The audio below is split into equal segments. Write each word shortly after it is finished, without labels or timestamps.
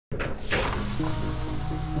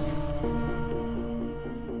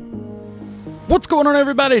What's going on,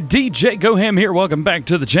 everybody? DJ GoHam here. Welcome back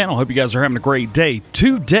to the channel. Hope you guys are having a great day.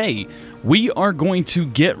 Today, we are going to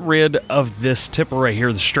get rid of this tipper right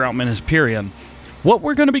here, the Stroutman Hyperion. What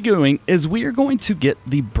we're going to be doing is we are going to get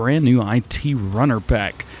the brand new IT Runner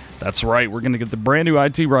pack. That's right, we're going to get the brand new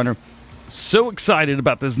IT Runner. So excited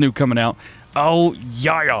about this new coming out. Oh,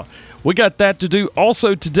 yeah. We got that to do.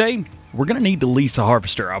 Also, today, we're going to need to lease a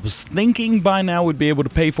harvester. I was thinking by now we'd be able to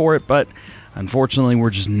pay for it, but unfortunately,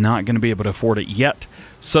 we're just not going to be able to afford it yet.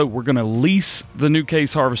 So we're going to lease the new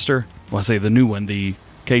case harvester. Well, I say the new one, the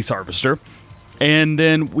case harvester. And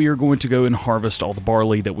then we are going to go and harvest all the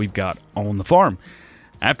barley that we've got on the farm.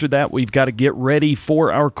 After that, we've got to get ready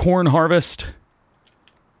for our corn harvest.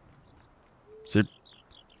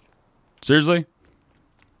 Seriously?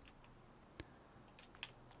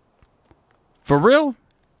 For real?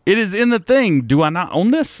 It is in the thing. Do I not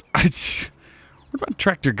own this? Where'd my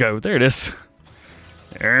tractor go? There it is.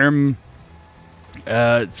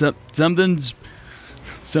 Something's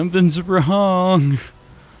wrong.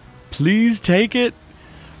 Please take it.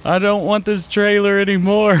 I don't want this trailer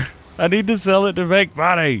anymore. I need to sell it to make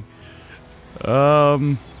money.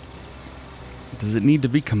 Does it need to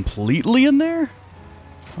be completely in there?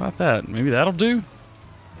 How about that? Maybe that'll do.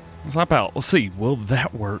 Let's hop out. Let's see. Will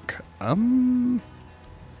that work?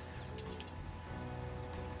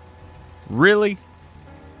 Really?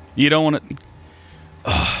 You don't want to...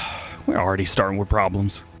 We're already starting with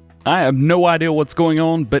problems. I have no idea what's going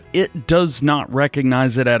on, but it does not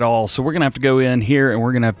recognize it at all. So we're going to have to go in here and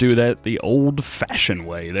we're going to have to do that the old-fashioned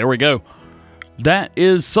way. There we go. That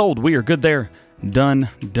is sold. We are good there. Done,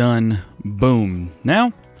 done, boom.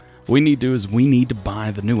 Now, what we need to do is we need to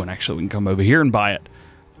buy the new one. Actually, we can come over here and buy it.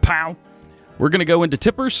 Pow. We're going to go into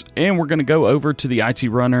tippers, and we're going to go over to the IT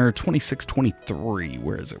Runner 2623.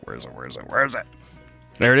 Where is it? Where is it? Where is it? Where is it?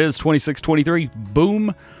 There it is, 2623.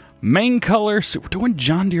 Boom. Main color. So we're doing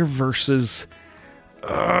John Deere versus...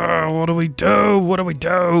 what do we do? What do we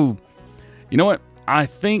do? You know what? I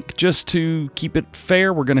think just to keep it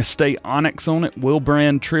fair, we're going to stay Onyx on it. Will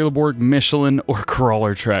Brand, Trelleborg, Michelin, or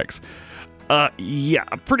Crawler Tracks. Yeah,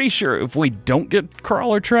 I'm pretty sure if we don't get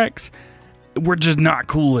Crawler Tracks, we're just not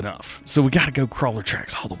cool enough. So we got to go Crawler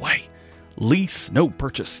Tracks all the way. Lease, no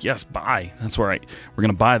purchase. Yes, buy. That's right. We're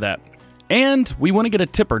going to buy that. And we want to get a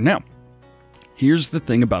tipper. Now, here's the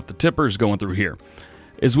thing about the tippers going through here,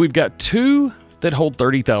 is we've got two that hold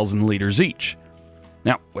 30,000 liters each.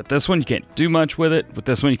 Now, with this one, you can't do much with it. With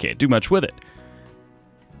this one, you can't do much with it.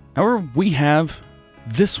 However, we have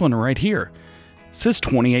this one right here. It says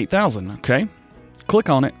 28,000, okay? Click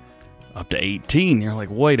on it, up to 18. You're like,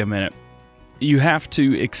 wait a minute. You have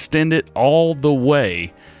to extend it all the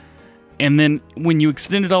way. And then when you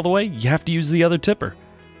extend it all the way, you have to use the other tipper.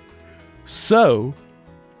 So,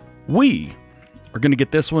 we are going to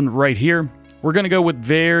get this one right here. We're going to go with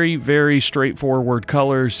very, very straightforward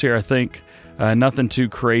colors here, I think. Nothing too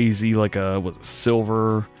crazy, like a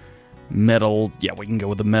silver, metal. Yeah, we can go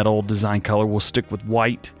with the metal design color. We'll stick with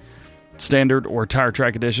white, standard, or Tire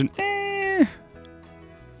Track Edition. Yeah,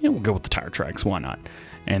 we'll go with the Tire Tracks. Why not?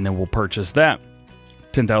 And then we'll purchase that.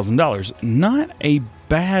 $10,000. Not a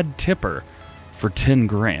bad tipper for 10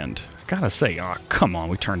 grand. Gotta say, oh, come on,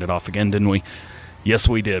 we turned it off again, didn't we? Yes,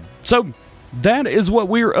 we did. So, that is what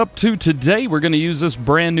we're up to today. We're going to use this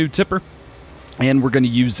brand new tipper, and we're going to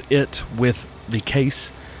use it with the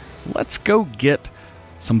case. Let's go get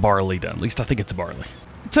some barley done. At least I think it's barley.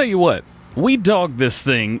 I'll tell you what, we dogged this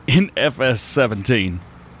thing in FS19,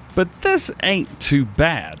 but this ain't too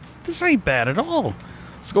bad. This ain't bad at all.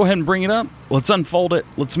 Let's go ahead and bring it up. Let's unfold it.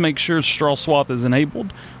 Let's make sure straw swath is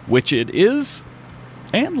enabled, which it is.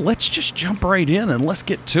 And let's just jump right in and let's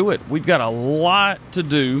get to it. We've got a lot to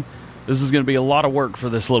do. This is going to be a lot of work for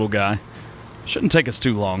this little guy. Shouldn't take us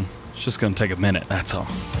too long. It's just going to take a minute, that's all.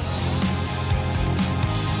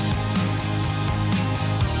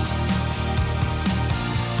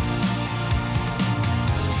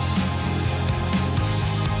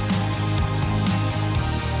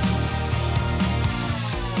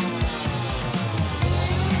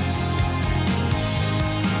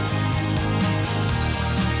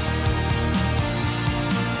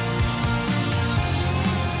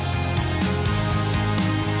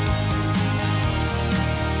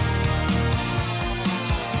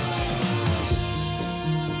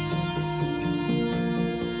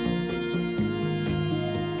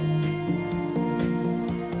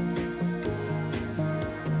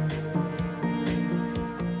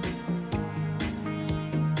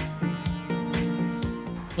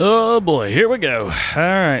 Oh boy, here we go. All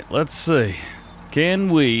right, let's see. Can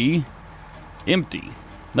we empty?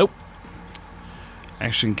 Nope.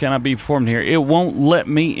 action cannot be performed here. It won't let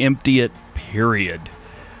me empty it, period.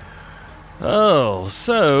 Oh,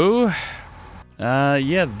 so,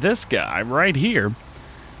 yeah, this guy right here,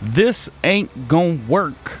 this ain't gonna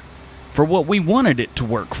work for what we wanted it to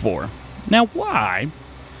work for. Now, why?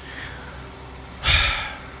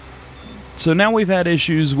 So now we've had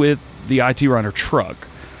issues with the IT Runner truck,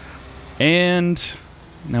 and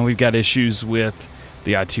now we've got issues with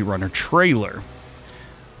the IT Runner trailer,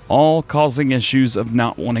 all causing issues of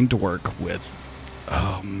not wanting to work with.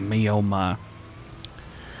 Oh me, oh my.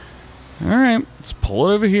 Alright, let's pull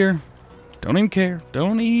it over here. Don't even care.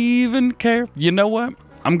 Don't even care. You know what?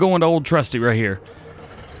 I'm going to old trusty right here.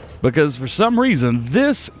 Because for some reason,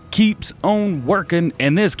 this keeps on working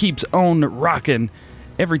and this keeps on rocking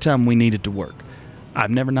every time we need it to work.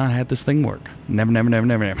 I've never not had this thing work. Never.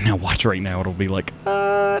 Now watch right now. It'll be like,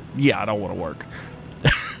 yeah, I don't want to work.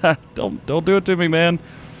 Don't do it to me, man.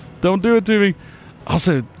 Don't do it to me.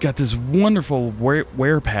 Also, got this wonderful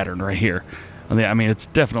wear pattern right here. I mean, it's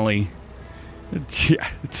definitely, yeah,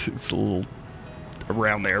 it's a little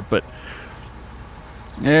around there, but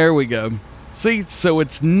there we go. See, so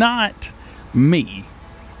it's not me.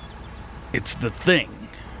 It's the thing.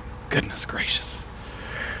 Goodness gracious.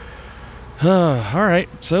 All right,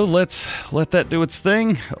 so let's let that do its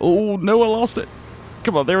thing. Oh, no, I lost it.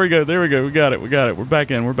 Come on, there we go. We got it. We're back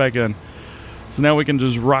in. So now we can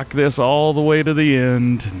just rock this all the way to the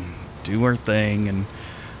end and do our thing and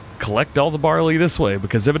collect all the barley this way,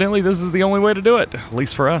 because evidently this is the only way to do it, at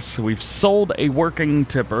least for us. We've sold a working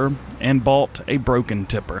tipper and bought a broken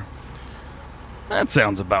tipper. That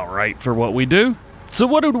sounds about right for what we do. So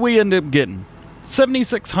what did we end up getting?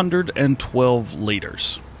 7,612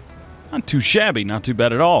 liters. Not too shabby, not too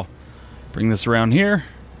bad at all. Bring this around here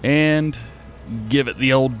and give it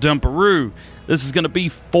the old dumperoo. This is going to be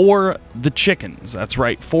for the chickens. That's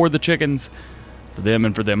right, for the chickens. For them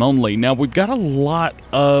and for them only. Now, we've got a lot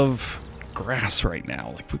of grass right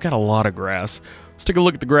now. Like, we've got a lot of grass. Let's take a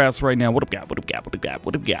look at the grass right now. What have we got?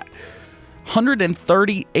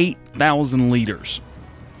 138,000 liters.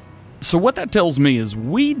 So what that tells me is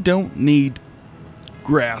we don't need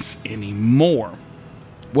grass anymore.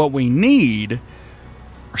 What we need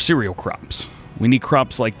are cereal crops. We need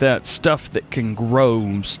crops like that, stuff that can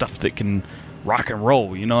grow, stuff that can rock and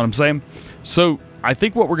roll, you know what I'm saying? So I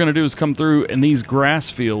think what we're going to do is come through in these grass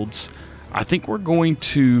fields. I think we're going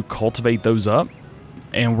to cultivate those up,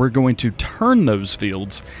 and we're going to turn those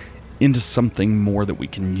fields into something more that we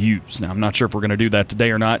can use. Now, I'm not sure if we're going to do that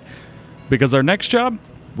today or not, because our next job,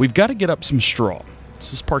 we've got to get up some straw.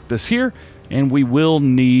 Let's just park this here, and we will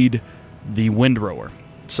need the windrower.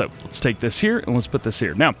 So let's take this here and let's put this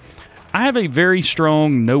here. Now, I have a very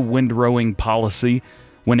strong no windrowing policy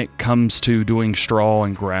when it comes to doing straw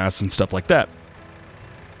and grass and stuff like that,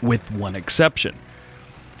 with one exception.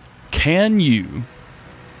 Can you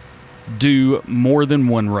do more than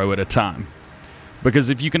one row at a time? Because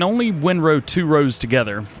if you can only windrow 2 rows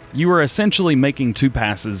together, you are essentially making 2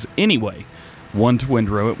 passes anyway. One to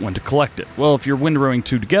windrow it, one to collect it. Well, if you're windrowing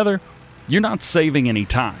 2 together, you're not saving any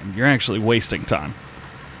time. You're actually wasting time.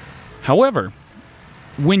 However,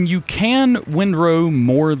 when you can windrow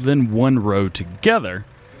more than 1 row together,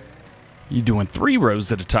 you're doing 3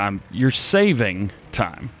 rows at a time, you're saving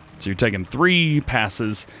time. So you're taking 3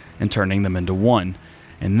 passes and turning them into 1.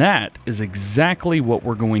 And that is exactly what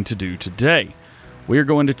we're going to do today. We're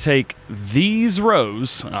going to take these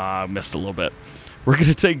rows, I missed a little bit. We're going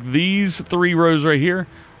to take these 3 rows right here,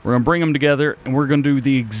 we're going to bring them together, and we're going to do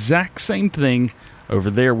the exact same thing over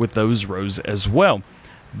there with those rows as well.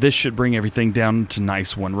 This should bring everything down to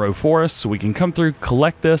nice 1 row for us, so we can come through,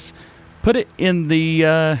 collect this, put it in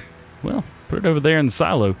the, well, put it over there in the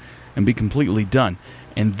silo, and be completely done.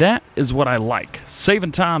 And that is what I like.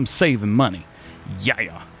 Saving time, saving money.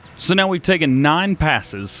 Yeah. So now we've taken 9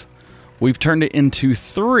 passes, we've turned it into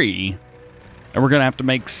 3, and we're going to have to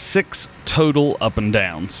make 6 total up and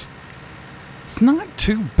downs. It's not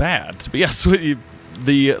too bad, to be honest with you.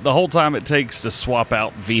 The whole time it takes to swap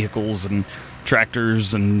out vehicles and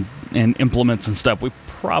tractors and implements and stuff, we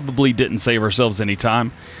probably didn't save ourselves any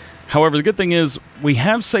time. However, the good thing is we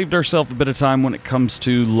have saved ourselves a bit of time when it comes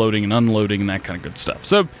to loading and unloading and that kind of good stuff.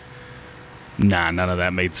 So, nah, none of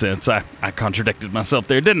that made sense. I contradicted myself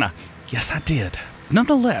there, didn't I? Yes, I did.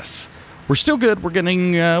 Nonetheless, we're still good. We're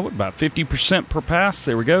getting, what, about 50% per pass.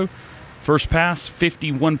 There we go. First pass,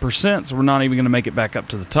 51%, so we're not even going to make it back up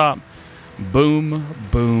to the top. Boom,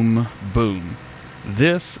 boom, boom.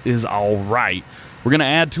 This is all right. We're going to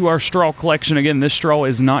add to our straw collection. Again, this straw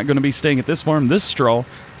is not going to be staying at this farm. This straw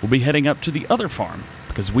will be heading up to the other farm,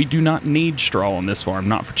 because we do not need straw on this farm.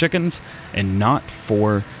 Not for chickens and not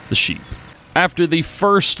for the sheep. After the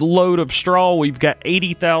first load of straw, we've got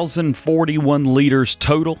 80,041 liters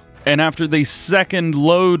total. And after the second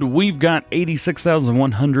load, we've got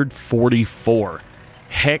 86,144.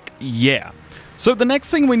 Heck yeah. So the next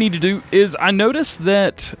thing we need to do is, I noticed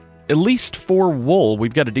that at least for wool,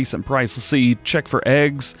 we've got a decent price. Let's see, check for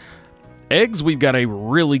eggs. Eggs, we've got a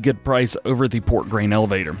really good price over at the Port Grain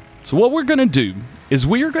Elevator. So what we're going to do is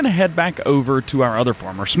we are going to head back over to our other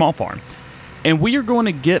farm, our small farm. And we are going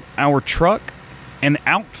to get our truck and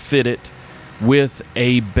outfit it with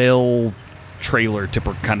a bale trailer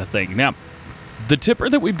tipper kind of thing. Now, the tipper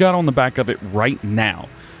that we've got on the back of it right now,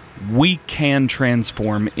 we can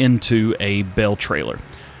transform into a bale trailer.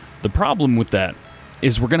 The problem with that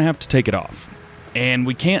is we're going to have to take it off. And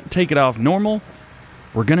we can't take it off normal.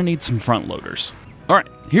 We're going to need some front loaders. All right,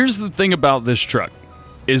 here's the thing about this truck,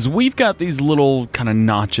 is we've got these little kind of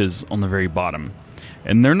notches on the very bottom.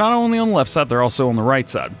 And they're not only on the left side, they're also on the right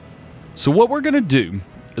side. So what we're going to do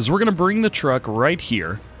is we're going to bring the truck right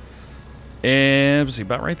here. And let's see,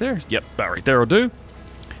 about right there. Yep, about right there will do.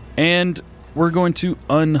 And we're going to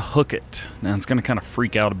unhook it. Now it's going to kind of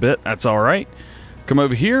freak out a bit. That's all right. Come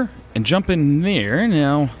over here and jump in there.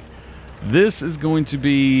 Now, this is going to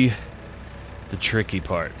be the tricky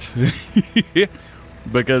part.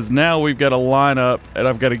 Because now we've got to line up and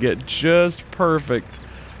I've got to get just perfect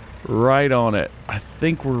right on it. I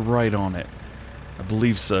think we're right on it. I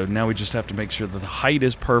believe so. Now we just have to make sure that the height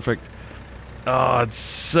is perfect. Oh, it's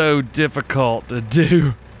so difficult to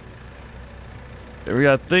do. There we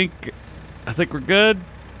go. I think we're good.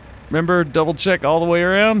 Remember, double check all the way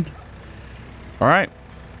around. All right.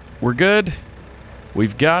 We're good.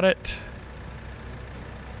 We've got it.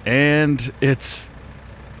 And it's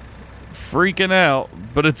freaking out,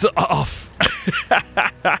 but it's off.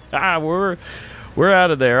 We're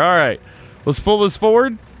out of there. All right, let's pull this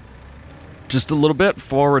forward just a little bit,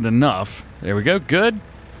 forward enough. There we go, good.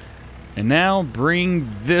 And now bring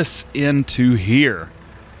this into here.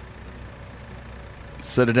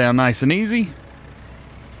 Set it down nice and easy.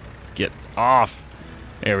 Get off.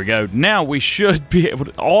 There we go. Now we should be able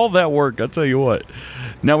to, all that work, I'll tell you what.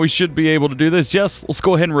 Now we should be able to do this. Yes, let's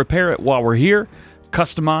go ahead and repair it while we're here.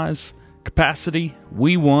 Customize, capacity,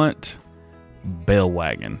 we want bale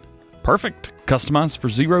wagon. Perfect. Customized for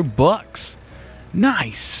 $0.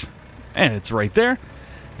 Nice. And it's right there.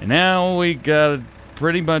 And now we gotta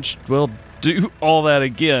pretty much, well, do all that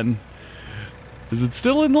again. Is it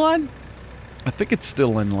still in line? I think it's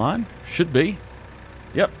still in line. Should be.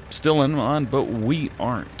 Yep, still in line, but we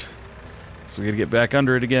aren't. So we gotta get back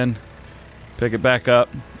under it again. Pick it back up.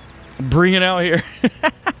 Bring it out here.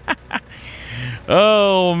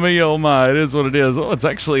 Oh me, oh my, it is what it is. Oh, it's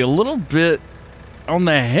actually a little bit on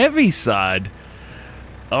the heavy side.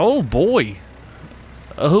 Oh boy.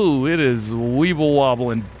 Oh, it is weeble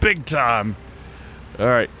wobbling big time. All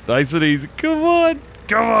right, nice and easy. Come on,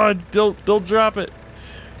 come on, don't drop it.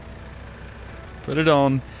 Put it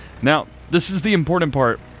on. Now, this is the important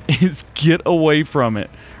part, is get away from it.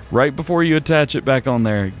 Right before you attach it back on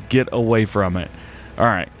there, get away from it. All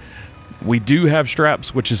right, we do have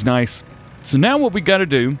straps, which is nice. So now what we got to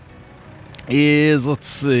do is, let's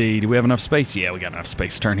see, do we have enough space? Yeah, we got enough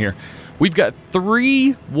space. Turn here. We've got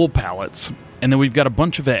 3 wool pallets, and then we've got a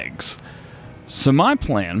bunch of eggs. So my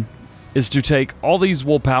plan is to take all these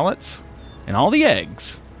wool pallets and all the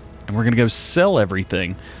eggs, and we're going to go sell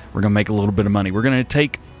everything. We're going to make a little bit of money. We're going to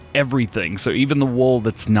take everything, so even the wool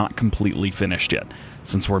that's not completely finished yet.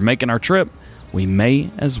 Since we're making our trip, we may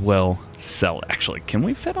as well sell it. Actually, can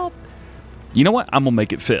we fit all? You know what? I'm going to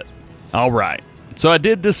make it fit. All right. So I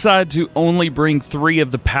did decide to only bring 3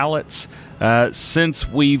 of the pallets since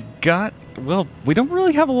we've got, well, we don't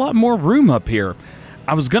really have a lot more room up here.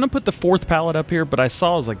 I was going to put the 4th pallet up here, but I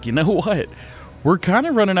was like, you know what? We're kind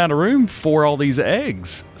of running out of room for all these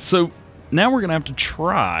eggs. So now we're going to have to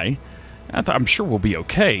try. I'm sure we'll be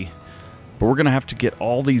okay, but we're going to have to get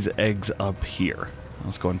all these eggs up here.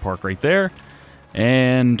 Let's go and park right there.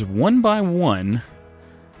 And one by one,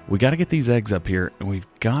 we got to get these eggs up here, and we've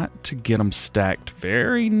got to get them stacked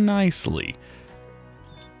very nicely.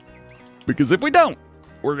 Because if we don't,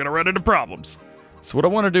 we're going to run into problems. So what I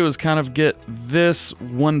want to do is kind of get this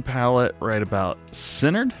one pallet right about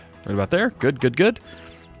centered. Right about there. Good, good, good.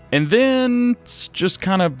 And then just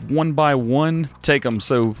kind of one by one take them.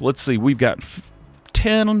 So let's see, we've got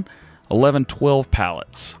 10, 11, 12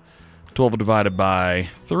 pallets. 12 divided by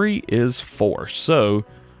 3 is 4. So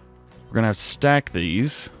we're going to have to stack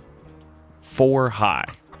these 4 high.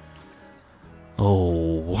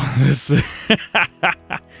 Oh, this.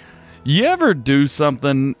 You ever do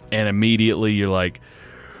something and immediately you're like,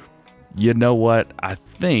 you know what? I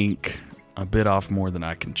think I bit off more than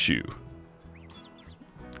I can chew.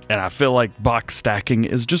 And I feel like box stacking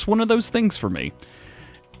is just one of those things for me.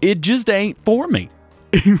 It just ain't for me.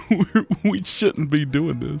 We shouldn't be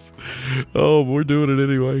doing this. Oh, we're doing it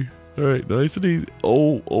anyway. All right, nice and easy.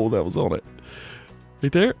 Oh, that was on it.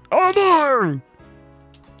 Right there. Oh no!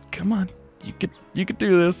 Come on, you could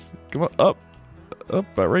do this. Come on, up,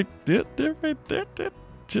 right there, right there.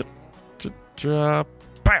 Drop,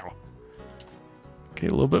 pow. Okay,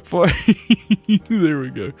 a little bit for. There we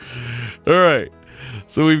go. All right.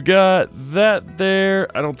 So we've got that there.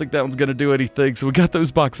 I don't think that one's going to do anything. So we got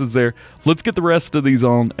those boxes there. Let's get the rest of these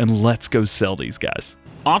on and let's go sell these guys.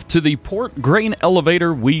 Off to the port grain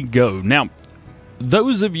elevator we go. Now,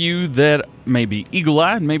 those of you that may be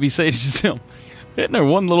eagle-eyed, maybe say to yourself, isn't there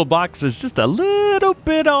one little box that's just a little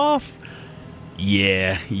bit off?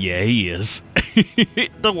 Yeah, he is.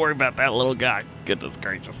 Don't worry about that little guy. Goodness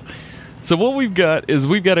gracious. So what we've got is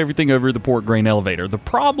we've got everything over the port grain elevator. The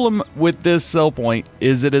problem with this sell point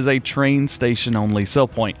is it is a train station only sell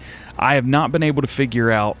point. I have not been able to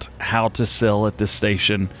figure out how to sell at this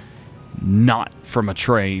station, not from a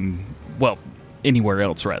train, well, anywhere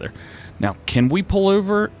else rather. Now, can we pull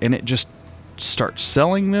over and it just starts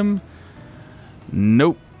selling them?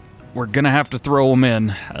 Nope. We're going to have to throw them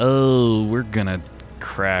in. Oh, we're going to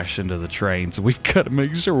crash into the train. So we've got to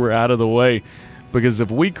make sure we're out of the way. Because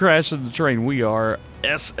if we crash into the train, we are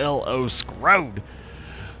SLO screwed.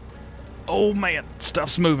 Oh man,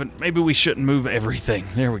 stuff's moving. Maybe we shouldn't move everything.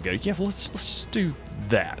 There we go. Yeah, let's just do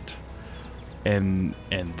that. And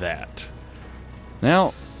that.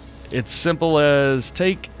 Now, it's simple as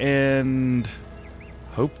take and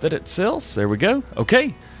hope that it sells. There we go.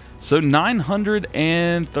 Okay. So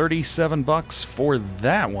 937 bucks for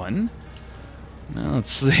that one. Now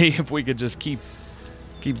let's see if we could just keep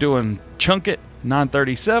doing chunk it.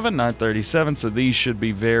 937. So these should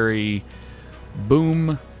be very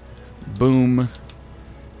boom.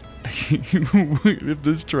 If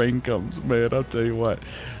this train comes, man, I'll tell you what.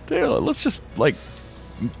 Let's just like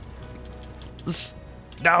I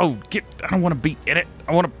don't want to be in it.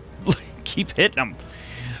 I want to keep hitting them.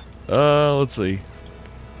 Let's see.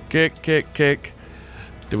 Kick. Did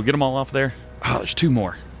we get them all off there? Oh, there's two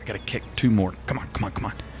more. I gotta kick two more. Come on.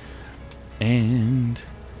 And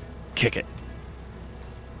kick it.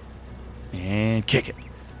 And kick it.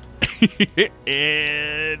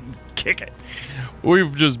 And kick it.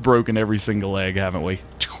 We've just broken every single egg, haven't we?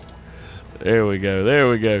 There we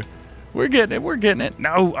go. We're getting it.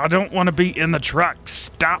 No, I don't want to be in the truck.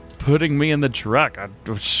 Stop putting me in the truck. I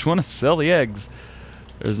just want to sell the eggs.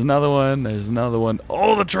 There's another one.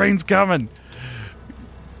 Oh, the train's coming.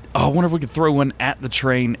 Oh, I wonder if we could throw one at the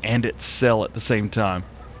train and it sell at the same time.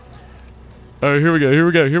 All right, here we go.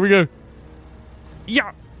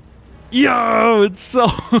 Yeah. Yo, it's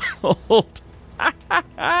sold.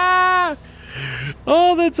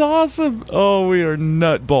 Oh, that's awesome. Oh, we are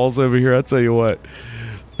nutballs over here. I'll tell you what.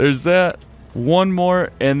 There's that. One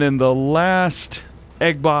more. And then the last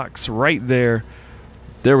egg box right there.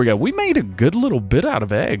 There we go. We made a good little bit out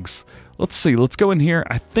of eggs. Let's see. Let's go in here.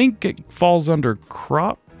 I think it falls under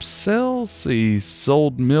crop sales. See,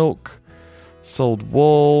 sold milk, sold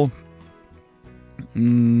wool.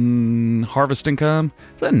 Harvest income.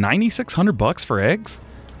 Is that 9,600 bucks for eggs?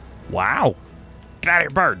 Wow. Get out of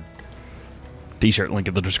here, bird. T-shirt link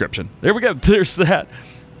in the description. There we go. There's that.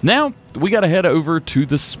 Now we got to head over to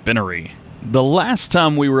the spinnery. The last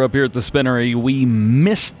time we were up here at the spinnery, we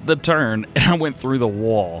missed the turn and I went through the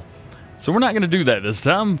wall. So we're not going to do that this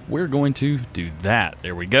time. We're going to do that.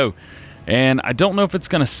 There we go. And I don't know if it's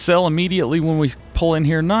going to sell immediately when we pull in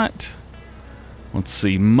here or not. Let's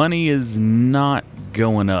see. Money is not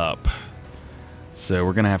going up. So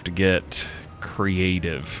we're going to have to get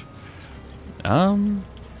creative. Ooh,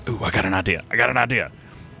 I got an idea.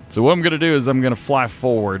 So what I'm going to do is I'm going to fly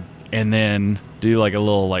forward and then do like a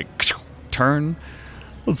little turn.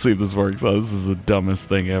 Let's see if this works. Oh, this is the dumbest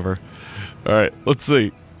thing ever. All right, let's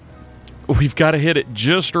see. We've got to hit it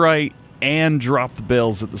just right and drop the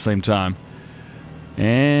bells at the same time.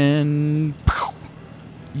 And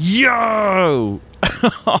yo!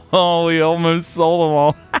 Oh, we almost sold them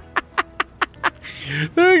all.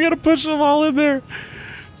 We gotta push them all in there.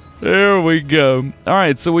 There we go. All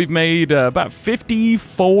right, so we've made about $5,400,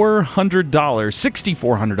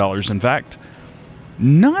 $6,400 in fact.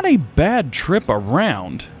 Not a bad trip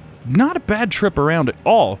around. Not a bad trip around at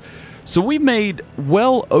all. So we made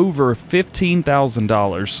well over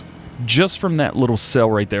 $15,000 just from that little sell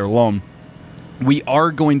right there alone. We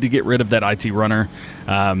are going to get rid of that IT runner.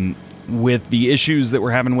 With the issues that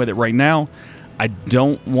we're having with it right now, I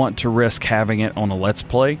don't want to risk having it on a Let's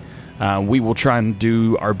Play. We will try and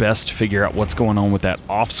do our best to figure out what's going on with that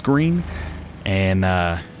off screen and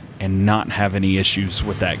and not have any issues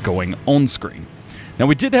with that going on screen. Now,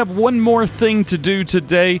 we did have one more thing to do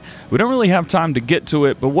today. We don't really have time to get to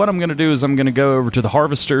it, but what I'm going to do is I'm going to go over to the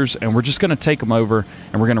harvesters, and we're just going to take them over,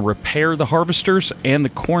 and we're going to repair the harvesters and the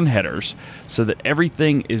corn headers so that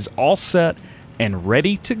everything is all set and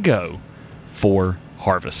ready to go for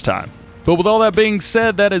harvest time. But with all that being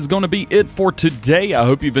said, that is going to be it for today. I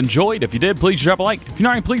hope you've enjoyed. If you did, please drop a like. If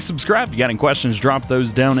you're not, please subscribe. If you got any questions, drop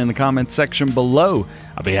those down in the comments section below.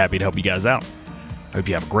 I'll be happy to help you guys out. I hope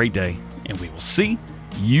you have a great day, and we will see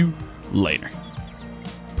you later.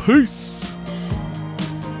 Peace.